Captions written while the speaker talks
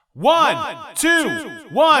One,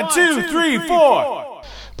 two, three, four.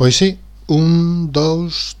 Pois sí, 1,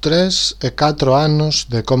 2, 3 e 4 anos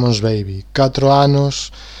de Commons Baby. 4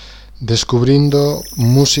 anos descubrindo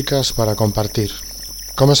músicas para compartir.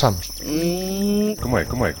 Comezamos. Como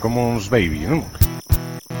é? Commons Baby, non?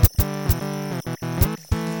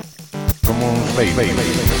 Commons Baby.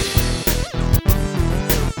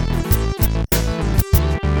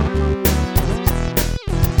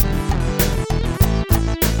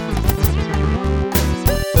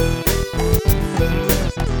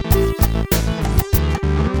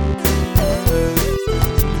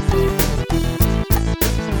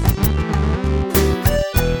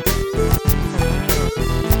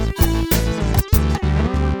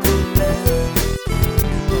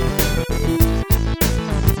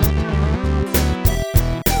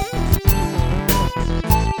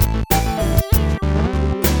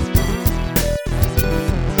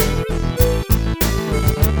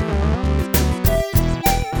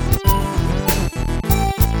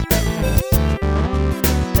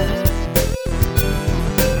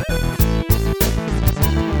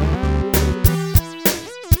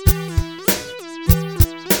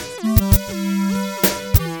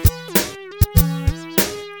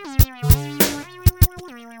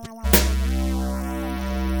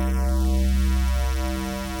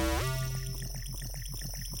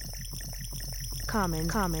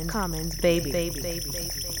 Commons, baby.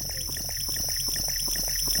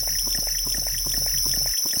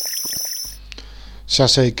 Xa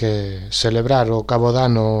sei que celebrar o cabo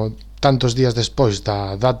d'ano tantos días despois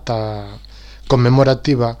da data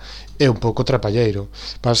conmemorativa é un pouco trapalleiro,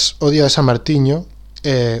 mas o día de San Martiño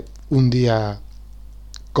é un día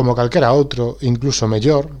como calquera outro, incluso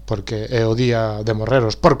mellor, porque é o día de morrer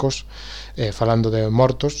os porcos, falando de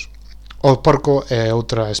mortos. O porco é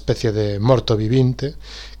outra especie de morto vivinte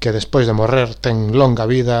que despois de morrer ten longa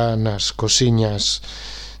vida nas cociñas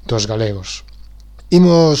dos galegos.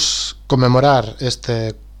 Imos conmemorar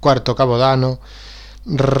este cuarto cabo d'ano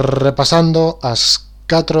repasando as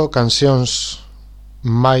 4 cancións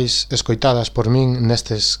máis escoitadas por min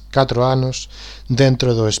nestes 4 anos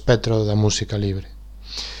dentro do espectro da música libre.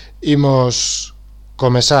 Imos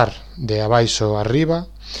comezar de abaixo arriba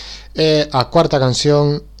e a cuarta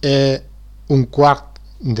canción é un quart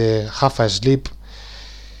de Half Asleep,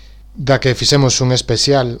 da que fixemos un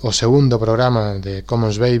especial, o segundo programa de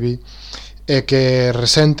Commons Baby, e que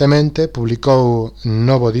recentemente publicou un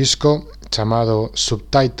novo disco chamado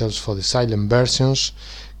Subtitles for the Silent Versions,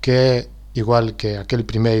 que é, igual que aquel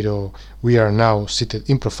primeiro We Are Now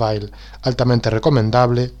Seated in Profile, altamente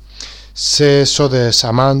recomendable se sodes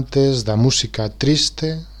amantes da música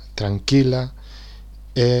triste, tranquila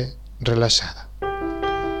e relaxada.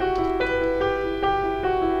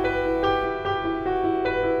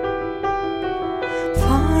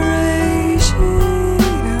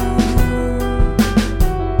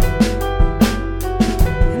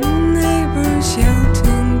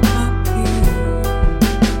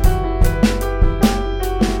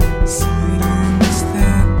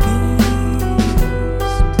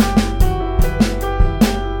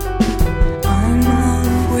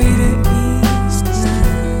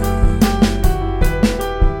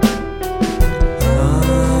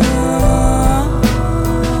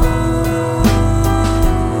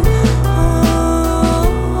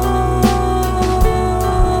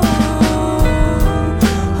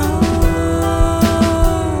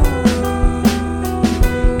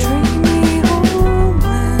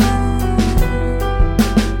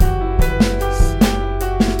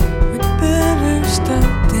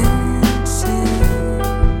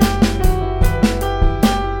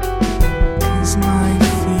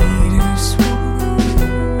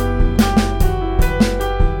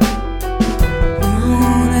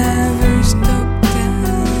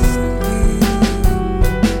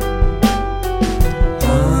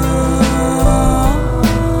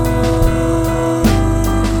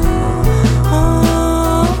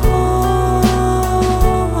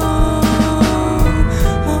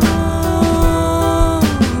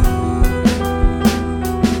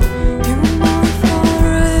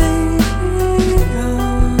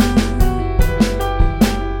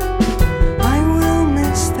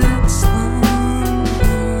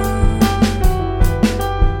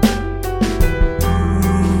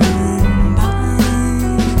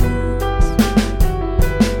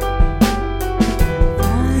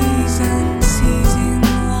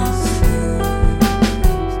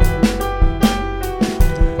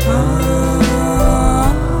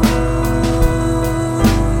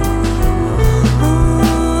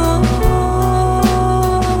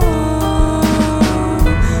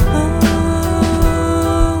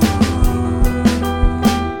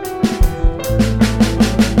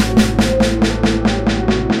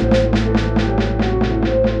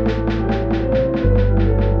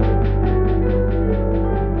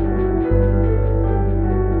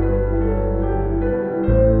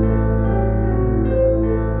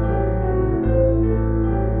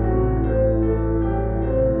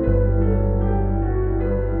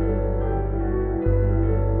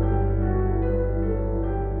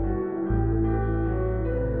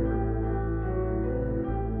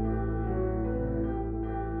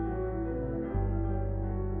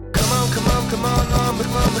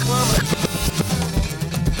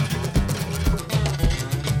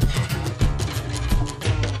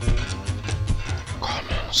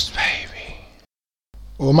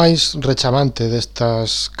 O máis rechamante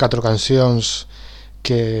destas 4 cancións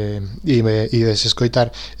que ides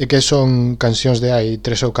escoitar é que son cancións de hai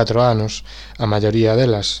 3 ou 4 anos, a maioría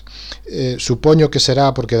delas. Supoño que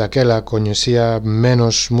será porque daquela coñecía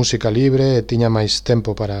menos música libre e tiña máis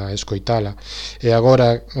tempo para escoitala, e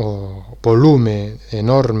agora o volume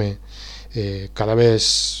enorme, cada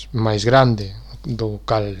vez máis grande, do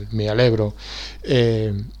cal me alegro,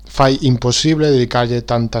 fai imposible dedicarlle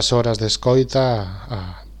tantas horas de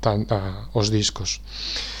escoita aos discos.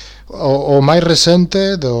 O máis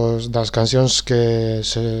recente das cancións que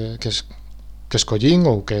escollín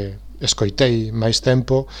ou que escoitei máis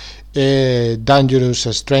tempo é Dangerous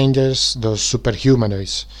Strangers dos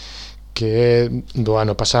Superhumanoids, que é do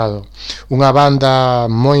ano pasado, unha banda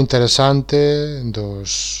moi interesante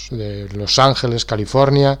de Los Ángeles,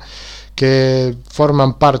 California, que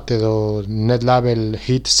forman parte do net label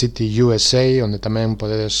Hit City USA, onde tamén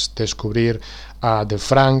podedes descubrir a The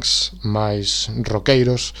Franks, máis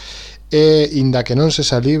roqueiros, e, inda que non se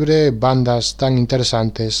xa libre, bandas tan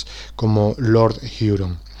interesantes como Lord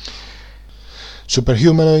Huron.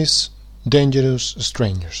 Superhumanoids, Dangerous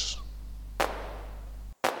Strangers.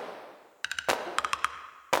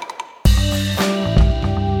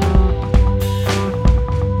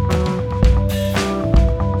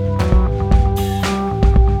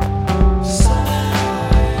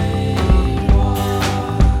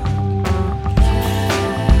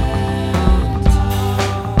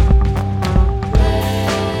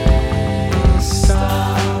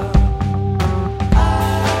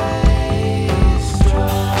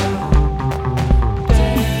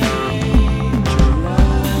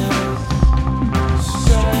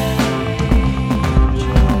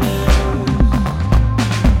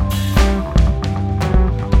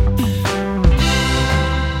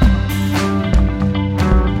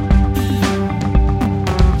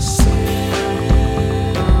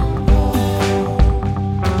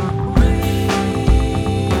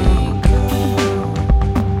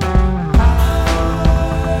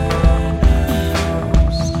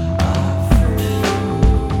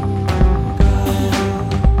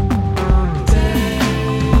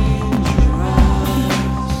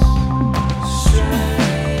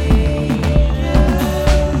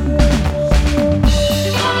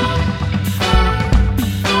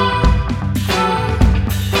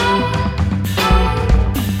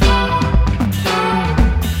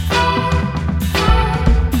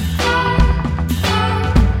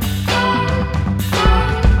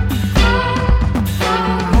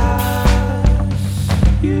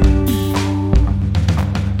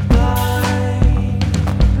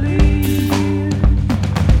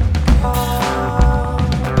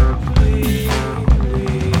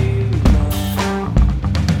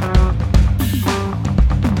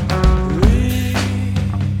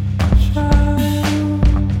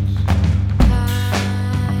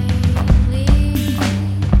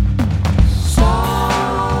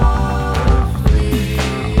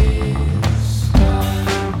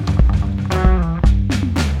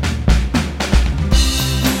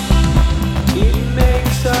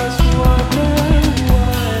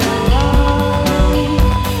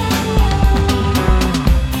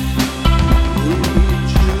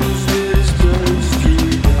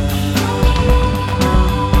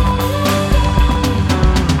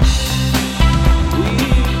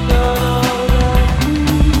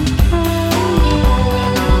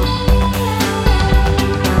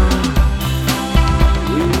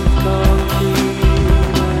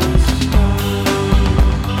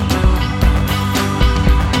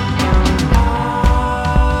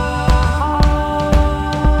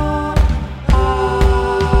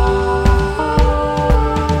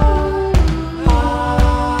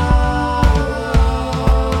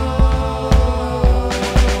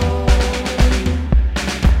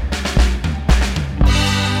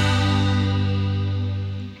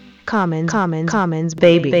 Commons,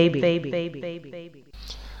 baby.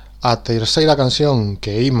 A terceira canción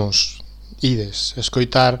que ides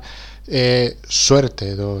escoitar é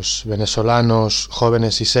Suerte dos venezolanos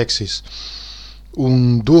Jóvenes y Sexys,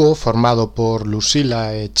 un dúo formado por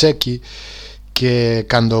Lucila e Chequi, que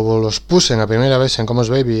cando los pusen a primeira vez en Commons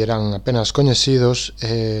Baby eran apenas coñecidos,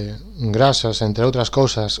 grasas, entre outras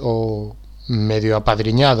cousas, o medio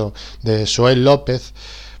apadriñado de Xoel López,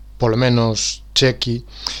 polo menos Chequi,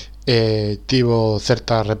 tivo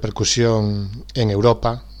certa repercusión en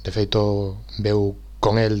Europa. De feito, veu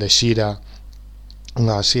con el de xira,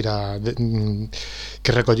 unha xira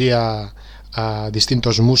que recollía a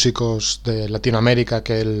distintos músicos de Latinoamérica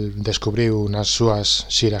que el descubriu nas súas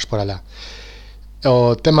xiras por alá.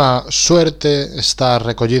 O tema Suerte está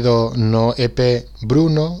recollido no EP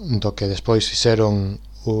Bruno, do que despois fixeron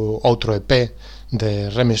o outro EP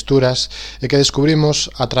de remisturas e que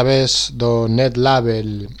descubrimos a través do net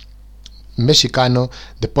label mexicano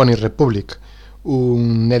de Pony Republic,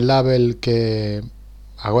 un net label que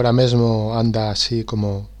agora mesmo anda así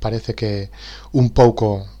como parece que un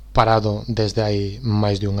pouco parado desde hai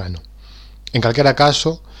máis de un ano. En calquera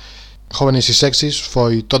caso, Jóvenes e Sexys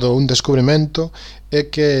foi todo un descubrimento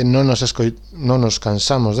e que non nos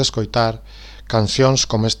cansamos de escoitar cancións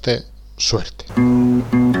como este Suerte.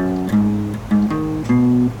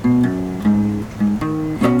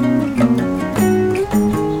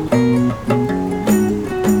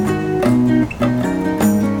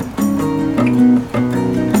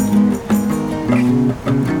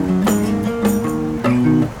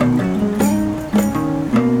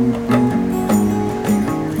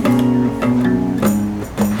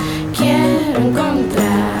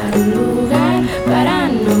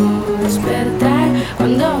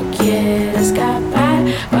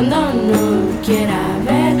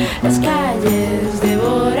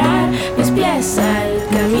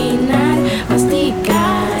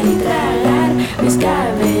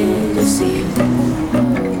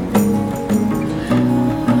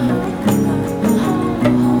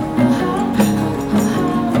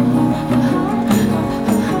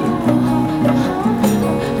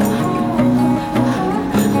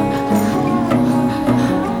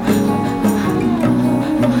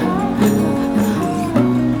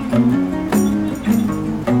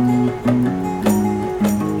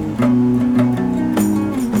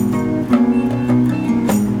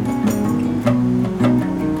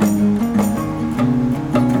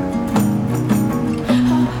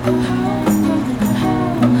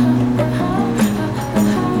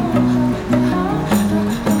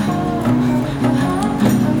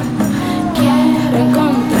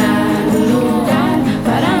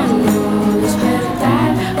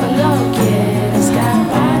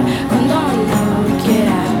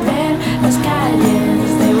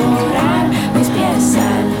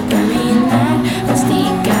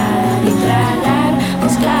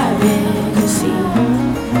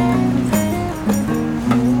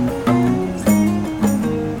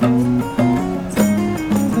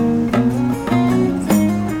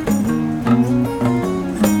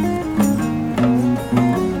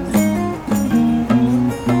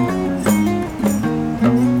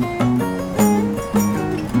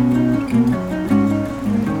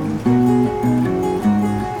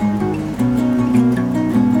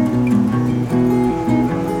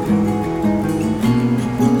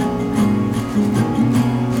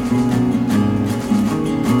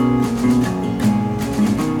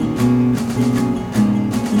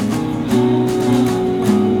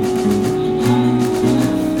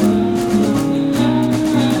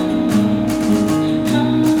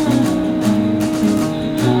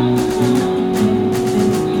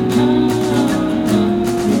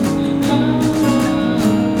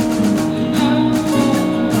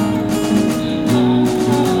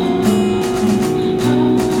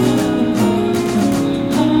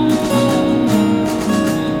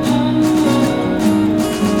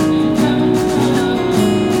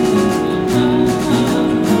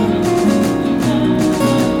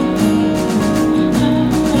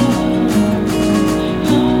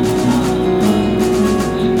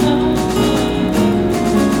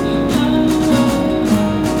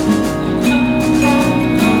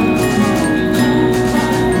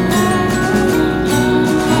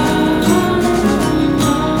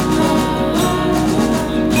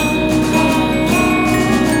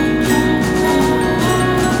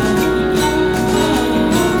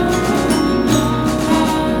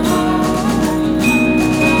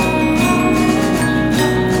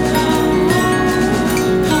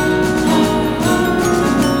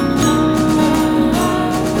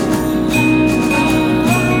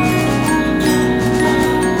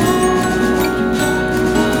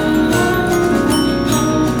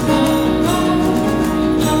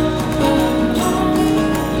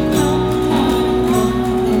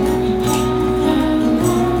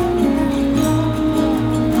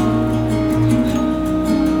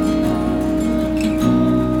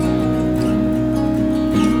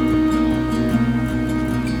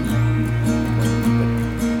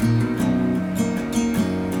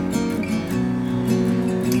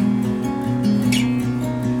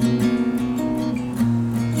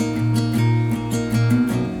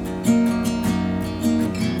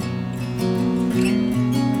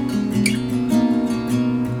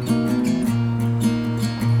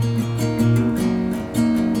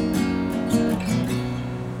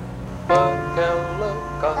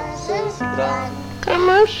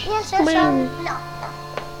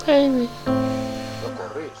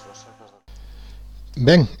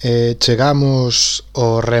 Ben, chegamos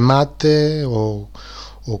ao remate, o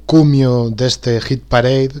cumio deste Hit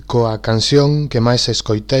Parade coa canción que máis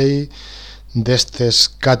escoitei destes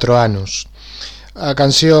 4 anos. A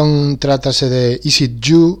canción trátase de Is It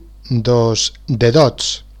You dos The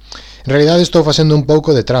Dots. En realidade estou facendo un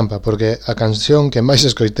pouco de trampa, porque a canción que máis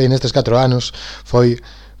escoitei nestes 4 anos foi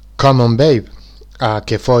Come On Babe, a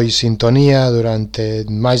que foi sintonía durante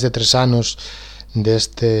máis de 3 anos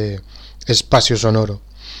deste espacio sonoro.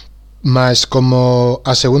 Mas como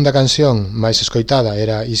a segunda canción máis escoitada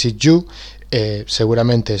era Is It You,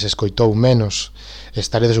 seguramente se escoitou menos,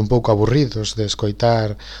 estaredes un pouco aburridos de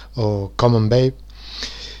escoitar o Come On Babe,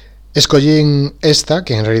 escollín esta,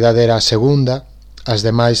 que en realidade era a segunda. As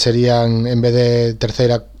demais serían, en vez de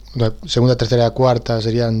segunda, terceira e cuarta,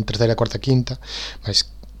 serían terceira, cuarta, quinta. Mas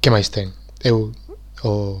que máis ten? Eu,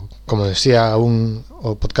 como decía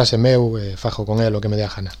o podcast é meu, fajo con el o que me dé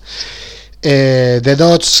a gana. The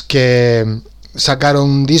Dots, que sacaron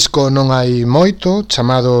un disco non hai moito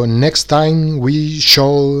chamado Next Time We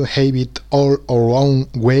Shall Have It All Our Own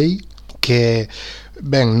Way, que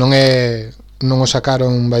ben, non o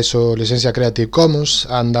sacaron baixo licencia Creative Commons,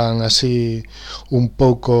 andan así un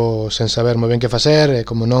pouco sen saber moi ben que facer, e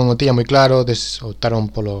como non o tiña moi claro, optaron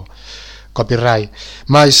polo copyright.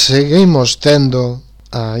 Mas seguimos tendo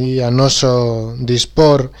aí a noso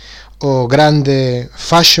dispor o grande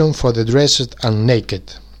Fashion for the Dressed and Naked,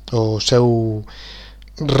 o seu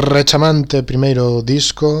rechamante primeiro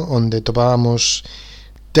disco, onde topábamos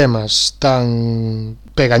temas tan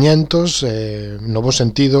pegañentos, no bo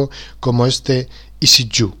sentido, como este Is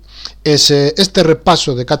It You. Este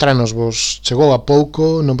repaso de 4 anos vos chegou a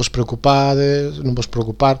pouco, non vos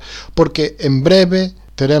preocupar, porque en breve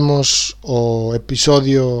teremos o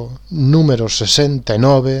episodio número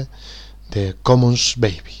 69 de Commons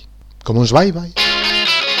Baby. Commons Bye Bye.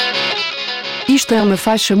 Isto é uma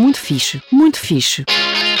faixa muito fixe, muito fixe.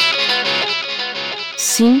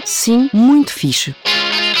 Sim, sim, muito fixe.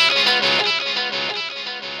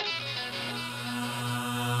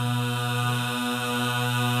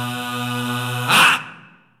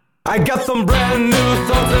 I got some brand new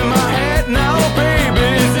thoughts in my head now,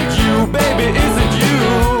 baby. Is it you, baby? Is it you?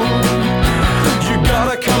 You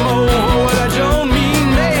gotta come over what I don't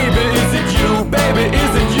mean, maybe. Is it you, baby?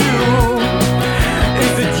 Is it you?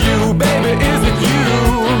 Is it you, baby? Is it you?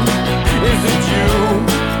 Is it you?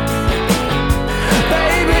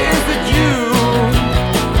 Baby, is it you?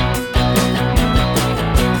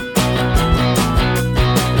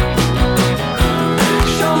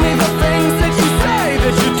 Show me the things that you say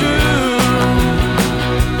that you do.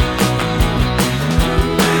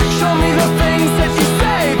 Show me the things that you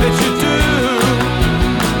say that you do.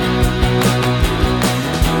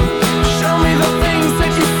 Show me the things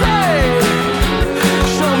that you say.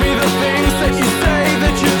 Show me the things that you say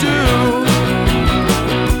that you do.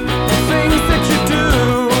 Things that you do.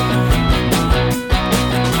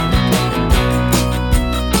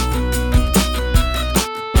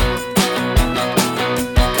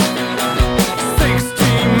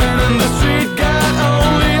 16 men in the street got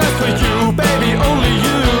only eyes for you, baby, only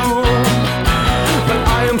you. But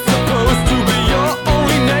I am supposed to be your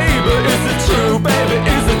only neighbor. Is it true, baby?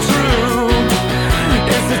 Is it true?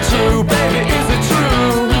 Is it true, baby? Is it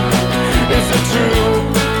true? Is it true?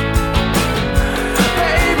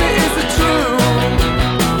 Baby, is it true?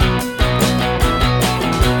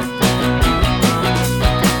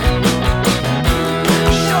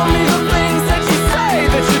 Show me the things that you say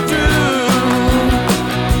that you do.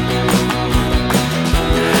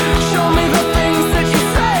 Show me the things that you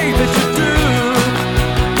say that you do.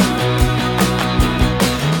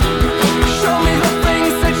 Show me the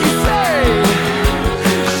things that you say.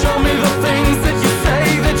 Show me the things that you say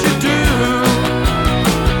that you do.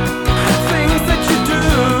 Things that you do.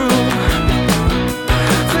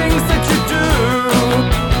 Things that you do.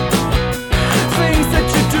 Things that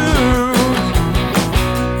you do.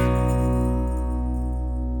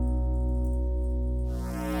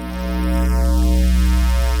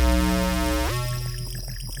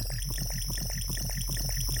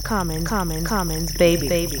 Commons, baby.